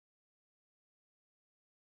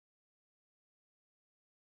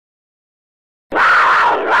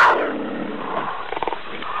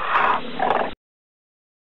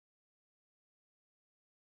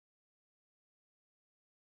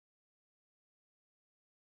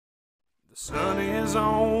The sun is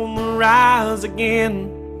on the rise again,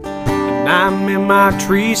 and I'm in my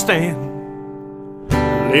tree stand.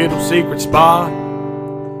 A little secret spot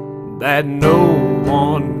that no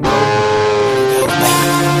one knows.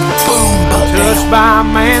 Touched by a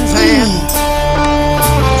man's hand,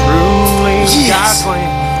 truly God's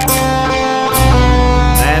plan.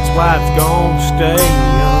 That's why it's gonna stay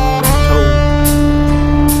untold.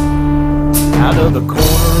 Out of the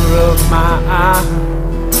corner of my eye,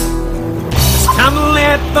 it's time to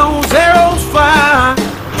let those arrows fly.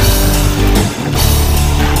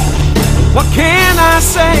 What can I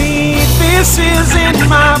say? This is in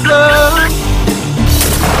my blood.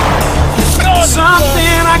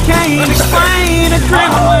 Something I can't explain,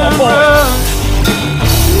 adrenaline rush.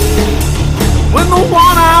 When the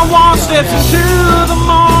one I want steps into the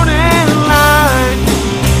morning light,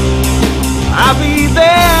 I'll be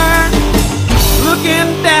there,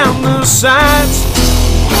 looking down the sights.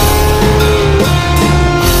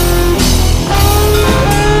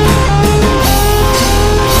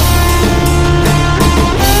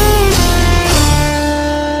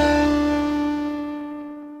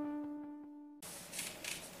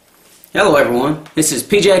 Hello everyone, this is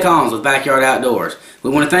PJ Collins with Backyard Outdoors. We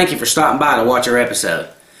want to thank you for stopping by to watch our episode.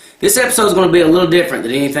 This episode is going to be a little different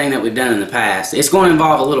than anything that we've done in the past. It's going to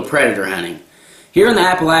involve a little predator hunting. Here in the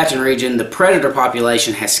Appalachian region, the predator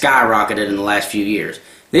population has skyrocketed in the last few years.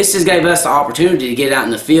 This has gave us the opportunity to get out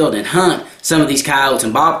in the field and hunt some of these coyotes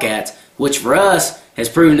and bobcats, which for us has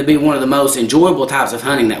proven to be one of the most enjoyable types of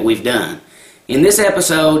hunting that we've done. In this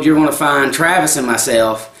episode, you're going to find Travis and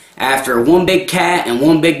myself after one big cat and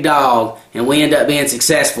one big dog, and we end up being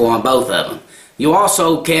successful on both of them. You'll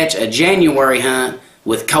also catch a January hunt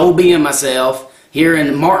with Colby and myself here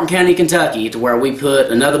in Martin County, Kentucky, to where we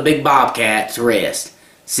put another big bobcat to rest.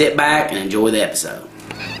 Sit back and enjoy the episode.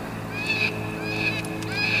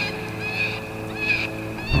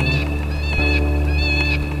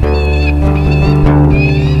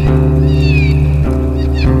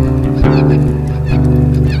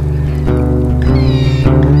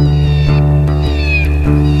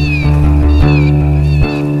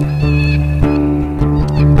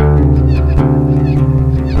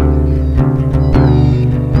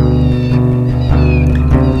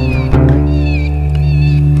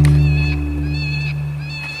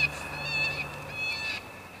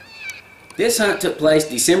 This hunt took place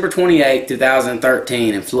December 28,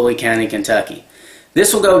 2013 in Floyd County, Kentucky.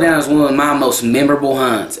 This will go down as one of my most memorable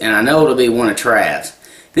hunts, and I know it'll be one of Trav's.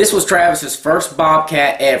 This was Travis's first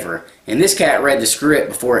bobcat ever, and this cat read the script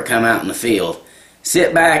before it come out in the field.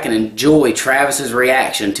 Sit back and enjoy Travis's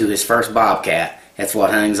reaction to his first bobcat. That's what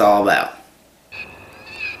hunting's all about.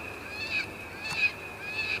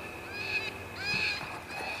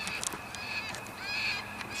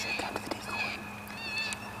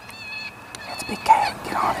 Big cat,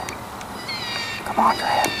 get on it. Come on,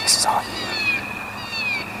 Trav, this is all you.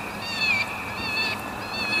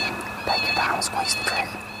 Take your time and squeeze the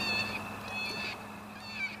trigger.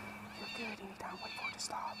 You're good anytime, wait for it to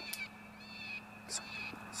stop.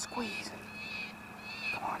 Squeeze.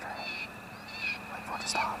 Come on, Trav. Wait for it to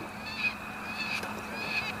stop.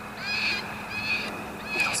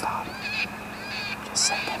 It'll stop. Just a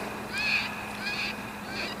second.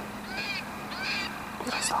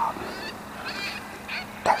 It'll stop.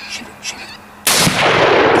 There, shoot it, shoot it.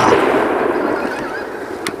 Go.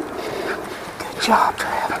 Good job,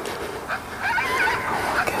 Trav. Oh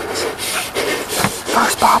my goodness.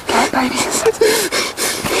 First bobcat, baby.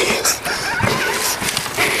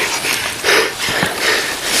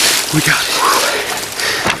 We got it.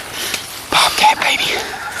 Bobcat, baby.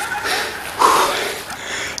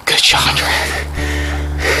 Good job, Trav.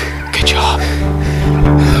 Good job.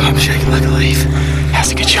 I'm shaking like a leaf.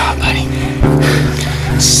 That's a good job, buddy.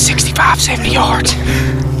 65, 70 yards.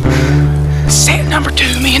 Set number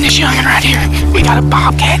 2, me and this youngin' right here. We got a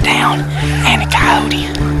bobcat down and a coyote.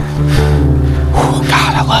 Oh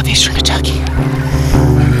God, I love Eastern Kentucky.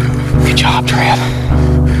 Good job, Trav.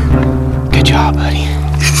 Good job, buddy.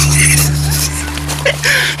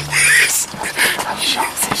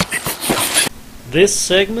 This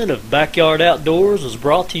segment of Backyard Outdoors was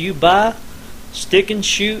brought to you by Stick and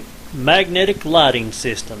Shoot Magnetic Lighting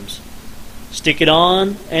Systems. Stick it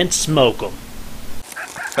on and smoke them.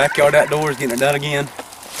 Backyard Outdoors getting it done again.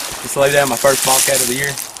 Just laid down my first bobcat of the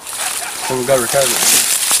year. So we'll go recover it.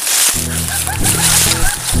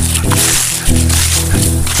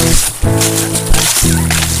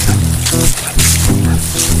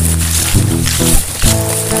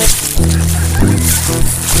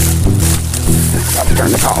 Got to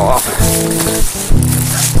turn the call off.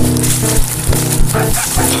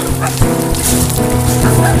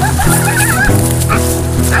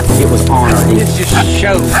 It was on our This just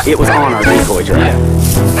shows It was on our decoy track.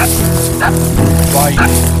 why you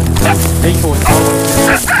decoy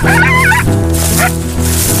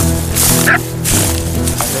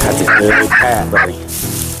That's a good cat, buddy.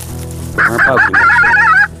 We're poking that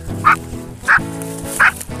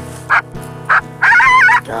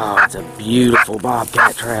shit. Oh, it's a beautiful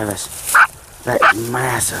bobcat, Travis. That is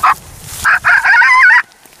massive.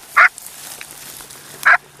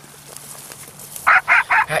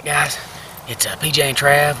 Alright guys, it's PJ and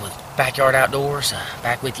Trav with Backyard Outdoors,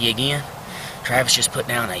 back with you again. Travis just put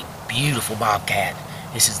down a beautiful bobcat.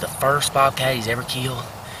 This is the first bobcat he's ever killed.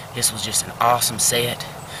 This was just an awesome set.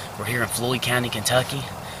 We're here in Floyd County, Kentucky,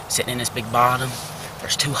 sitting in this big bottom.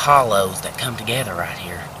 There's two hollows that come together right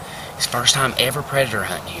here. It's first time ever predator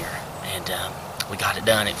hunting here, and we got it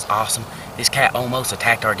done. It was awesome. This cat almost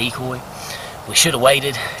attacked our decoy. We should have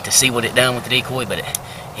waited to see what it done with the decoy, but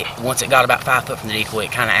once it got about 5 foot from the decoy,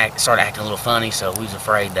 it kind of started acting a little funny, so we was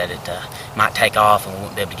afraid that it might take off and we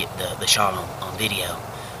wouldn't be able to get the shot on video.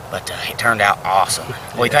 But it turned out awesome.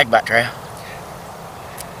 What do you think about it, Trav?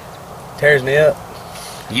 tears me up.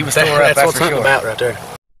 You was tore up, That's what for something sure. about right there.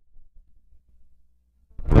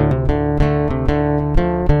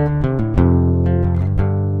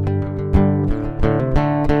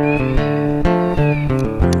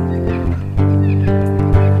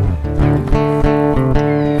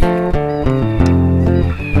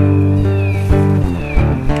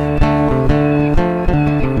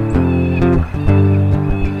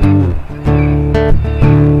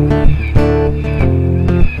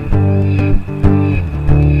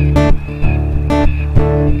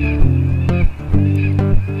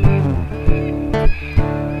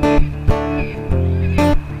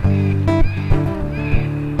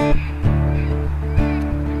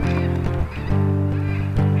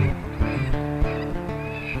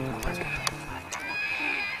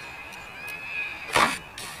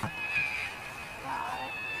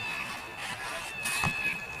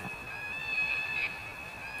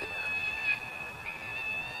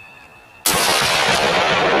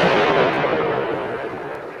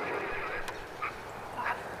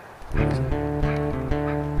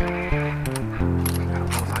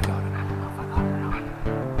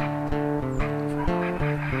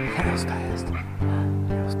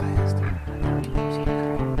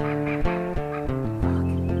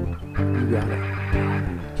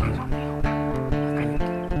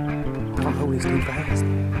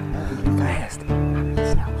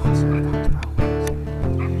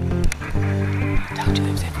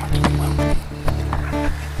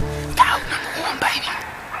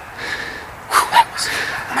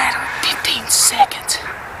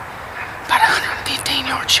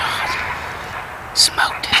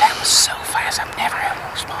 Smoked it. That was so fast. I've never had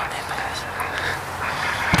one respond that fast.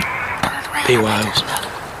 Turned around. Be wild. There's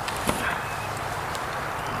another one.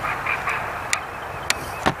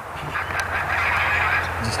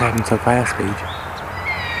 It just happened so fast, Paige.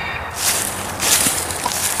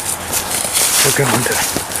 We're going to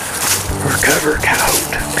recover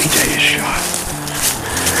coyote. PJ is shot.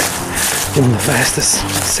 One of the fastest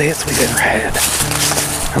sets we've ever had.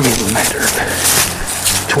 I mean, in a matter of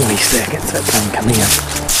 20 seconds that thing come in.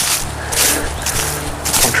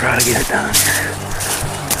 We'll try to get it done here.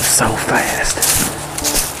 So fast.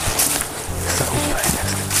 So fast.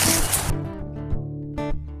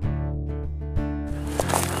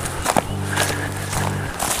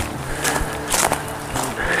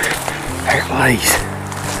 There it lays.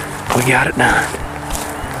 We got it done.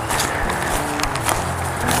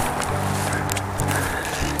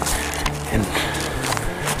 And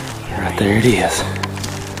right there it is.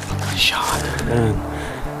 Shot. Done.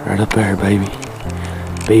 Right up there, baby.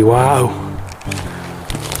 BYO.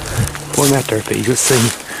 Point out there, Paige. Let's see.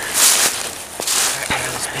 Alright,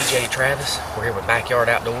 this is PJ and Travis. We're here with Backyard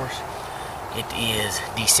Outdoors. It is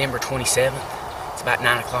December 27th. It's about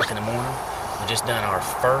 9 o'clock in the morning. We just done our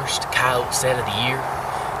first coyote set of the year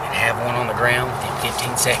and have one on the ground within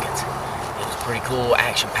 15 seconds. It was pretty cool,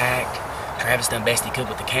 action-packed. Travis done best he could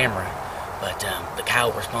with the camera. But the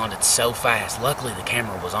coyote responded so fast. Luckily, the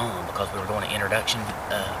camera was on because we were doing an introduction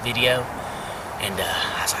video, and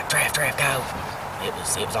I was like, "Trav, coyote!" It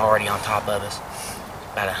was already on top of us,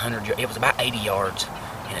 about 100. It was about 80 yards,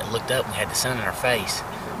 and it looked up and we had the sun in our face.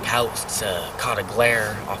 Coyotes caught a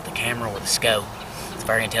glare off the camera with a scope. It's a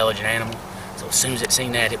very intelligent animal, so as soon as it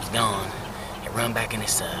seen that, it was gone. It run back in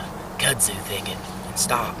this kudzu thicket and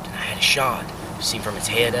stopped, and I had a shot. You see from its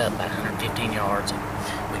head up, about 115 yards. And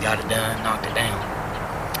we got it done, knocked it down.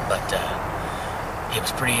 But it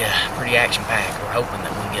was pretty action-packed. We're hoping that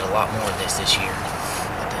we can get a lot more of this year.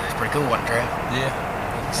 But it's pretty cool, wasn't it, Trav? Yeah,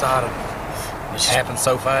 excited. It happened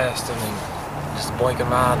so fast. I mean, just a blink of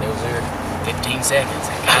an eye and it was there. 15 seconds.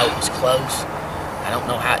 That coyote was close. I don't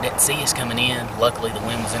know how it didn't see us coming in. Luckily, the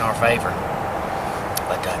wind was in our favor.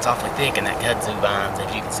 But it's awfully thick in that kudzu vines, as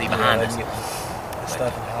you can see behind us.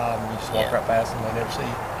 Stuff and hide, and you just walk right past them, they never see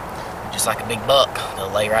you. Just like a big buck,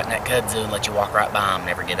 they'll lay right in that kudzu and let you walk right by them,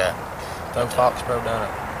 never get up. Those Fox Pro done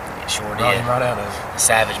it. It sure Got did. him right out of it. A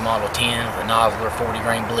Savage Model 10 with a Nosler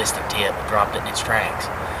 40-grain ballistic tip dropped it in its tracks.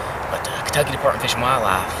 But Kentucky Department of Fish and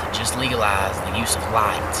Wildlife just legalized the use of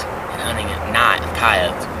lights and hunting at night with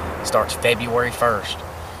coyotes. It starts February 1st,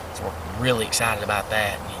 so we're really excited about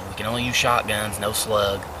that. You know, we can only use shotguns, no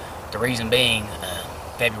slug. The reason being,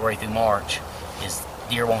 February through March, is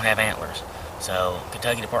deer won't have antlers. So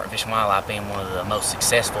Kentucky Department of Fish and Wildlife being one of the most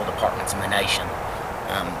successful departments in the nation,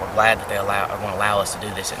 we're glad that they are going to allow us to do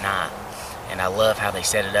this at night. And I love how they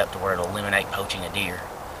set it up to where it'll eliminate poaching a deer.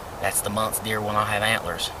 That's the month deer will not have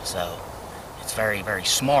antlers. So it's very, very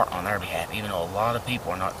smart on their behalf, even though a lot of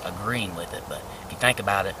people are not agreeing with it. But if you think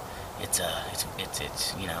about it, it's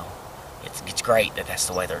great that that's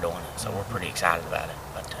the way they're doing it. So we're pretty excited about it.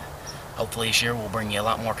 But hopefully this year we'll bring you a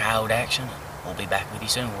lot more coyote action. And we'll be back with you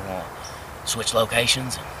soon. We're going to switch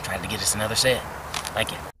locations and try to get us another set.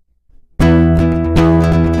 Thank you.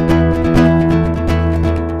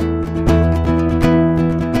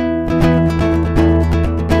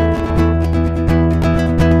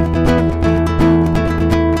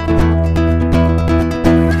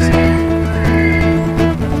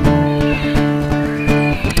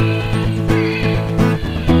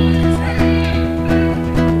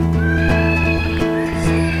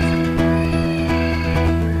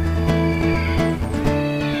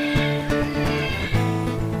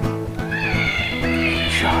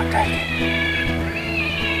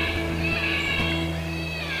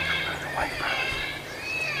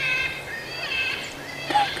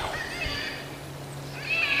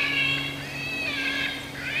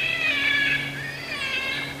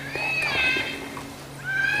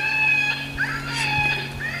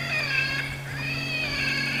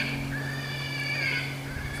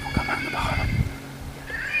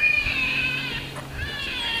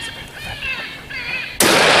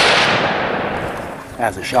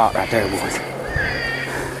 That's a shot right there, boys.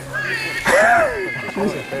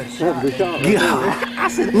 God. I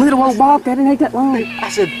said, little old bobcat, it ain't that long. I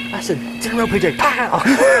said, it's in a row, PJ. Pow!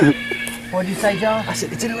 What'd you say, John? I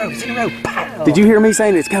said, it's in a row, pow! Did you hear me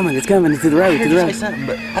saying it's coming to the road, I to heard the you say road? something,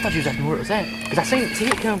 but I thought you was asking where it was at. Because I seen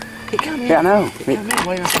it come in. Yeah, I know. It come in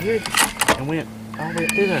way out here and went all the way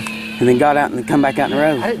up through there. And then got out and come back out in the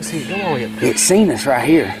road. I didn't see it go all the way up there. It seen us right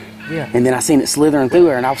here. Yeah. And then I seen it slithering through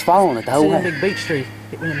there, and I was following it the whole See that way. big beech tree.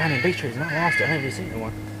 It went in behind them beech trees, and I lost it. I haven't even seen it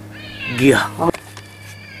one. Yeah.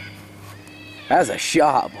 That was a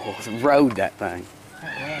shot, boys. Rode that thing.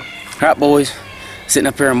 Right, boys. Sitting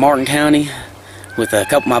up here in Martin County with a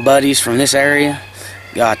couple of my buddies from this area.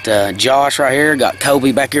 Got Josh right here. Got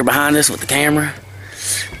Kobe back here behind us with the camera.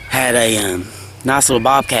 Had a nice little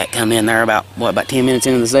bobcat come in there about 10 minutes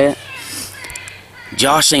into the set.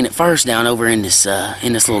 Josh seen it first down over in this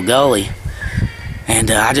little gully, and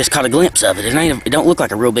I just caught a glimpse of it. It don't look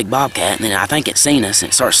like a real big bobcat, and then I think it seen us and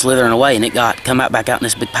it started slithering away, and it come out back out in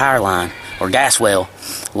this big power line or gas well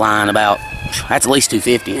line that's at least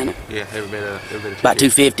 250 in it. Yeah, every bit of About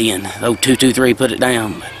 250, and 223 put it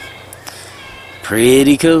down. But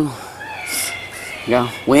pretty cool. Yeah,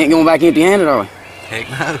 we ain't going back empty-handed, are we? Heck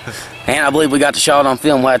no. And I believe we got the shot on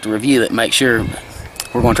film. We'll have to review it, make sure.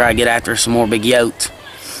 We're going to try to get after some more big yotes.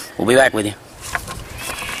 We'll be back with you.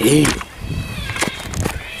 Yeah.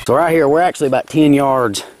 So right here, we're actually about 10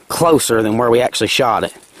 yards closer than where we actually shot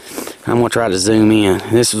it. I'm going to try to zoom in.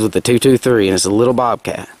 This is with the 223, and it's a little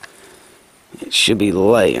bobcat. It should be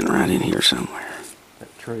laying right in here somewhere.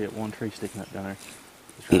 One tree sticking up down there.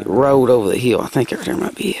 It rode over the hill. I think right there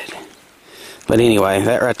might be it. But anyway,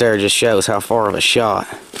 that right there just shows how far of a shot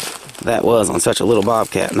that was on such a little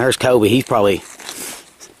bobcat. And there's Kobe. He's probably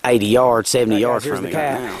 80 yards, 70 yards from me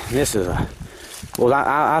right now. This is well,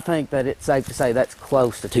 I think that it's safe to say that's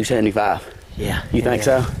close to 275. Yeah. You think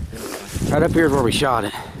so? Right up here is where we shot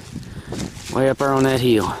it. Way up there on that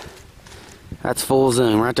hill. That's full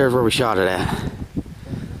zoom. Right there is where we shot it at.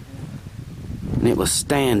 And it was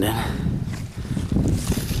standing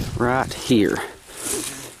right here.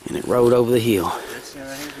 And it rode over the hill.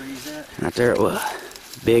 Right there it was.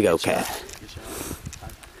 Big old cat.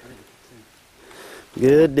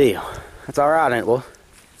 Good deal. That's alright, ain't it, boy?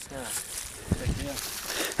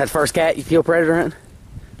 That first cat you kill predator hunting?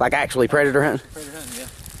 Like actually predator hunting? Predator hunting,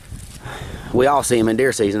 yeah. We all see them in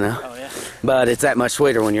deer season though. Oh, yeah. But it's that much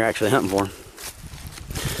sweeter when you're actually hunting for them.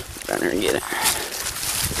 Down there and get it.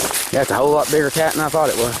 That's a whole lot bigger cat than I thought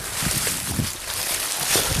it was.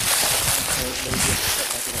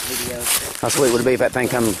 How sweet would it be if that thing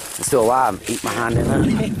come still alive and eat my hind end up?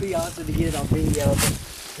 It'd be awesome to get it on video.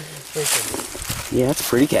 Yeah, that's a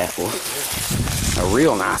pretty cat, boy. A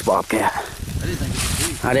real nice bobcat.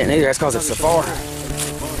 I didn't either. That's because it's so far.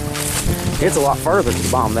 It's a lot further to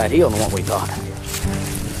the bottom of that hill than what we thought.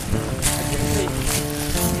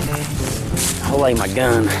 I'll lay my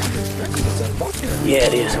gun. Yeah,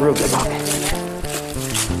 it is. A real good bobcat.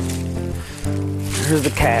 Here's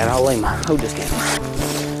the cat. I'll lay my... Hold this camera.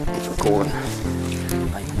 It's recording.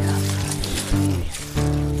 Lay my gun.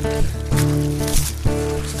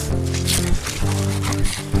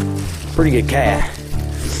 Pretty good cat.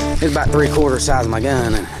 It's about 3/4 the size of my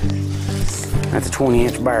gun, and that's a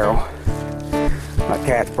 20-inch barrel. My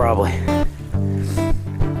cat's probably,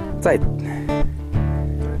 I'd say,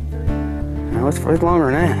 no, it's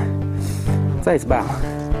longer than that. I'd say it's about,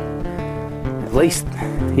 at least,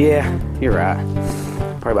 yeah, you're right.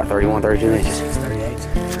 Probably about 31, 32 inches. 38.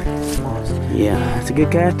 Yeah, that's a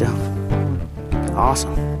good cat though.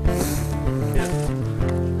 Awesome.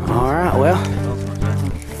 All right, well.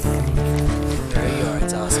 There you are.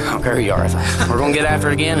 It's awesome. Okay, there you are. We're gonna get after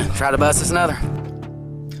it again and try to bust us another.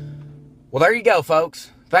 Well, there you go,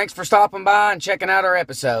 folks. Thanks for stopping by and checking out our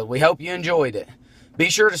episode. We hope you enjoyed it. Be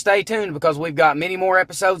sure to stay tuned because we've got many more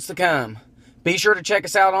episodes to come. Be sure to check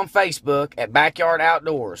us out on Facebook at Backyard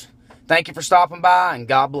Outdoors. Thank you for stopping by, and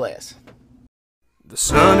God bless. The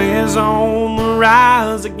sun is on the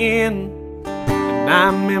rise again, and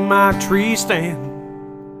I'm in my tree stand.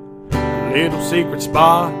 A little secret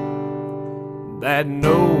spot that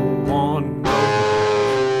no one knows.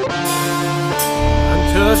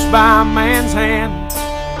 Untouched by man's hand,